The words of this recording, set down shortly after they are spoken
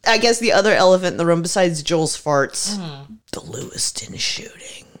I guess the other elephant in the room besides Joel's farts, the Lewiston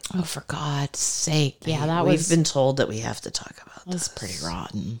shooting. Oh, for God's sake. Yeah, We've been told that we have to talk about That's pretty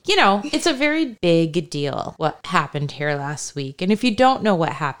rotten. You know, it's a very big deal what happened here last week. And if you don't know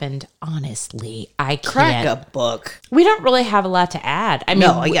what happened, honestly, I can't. Crack a book. We don't really have a lot to add. I mean,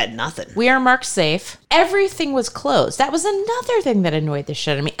 No, I got nothing. We are marked safe. Everything was closed. That was another thing that annoyed the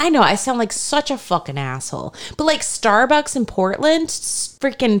shit out of me. I know I sound like such a fucking asshole, but like Starbucks in Portland,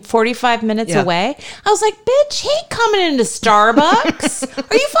 freaking 45 minutes away, I was like, bitch, he ain't coming into Starbucks.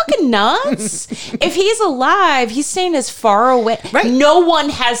 Are you fucking nuts? If he's alive, he's staying as far away. Right. No one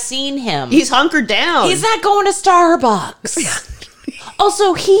has seen him. He's hunkered down. He's not going to Starbucks.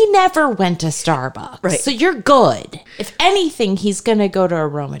 Also, he never went to Starbucks. Right. So you're good. If anything, he's going to go to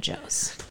Aroma Joe's.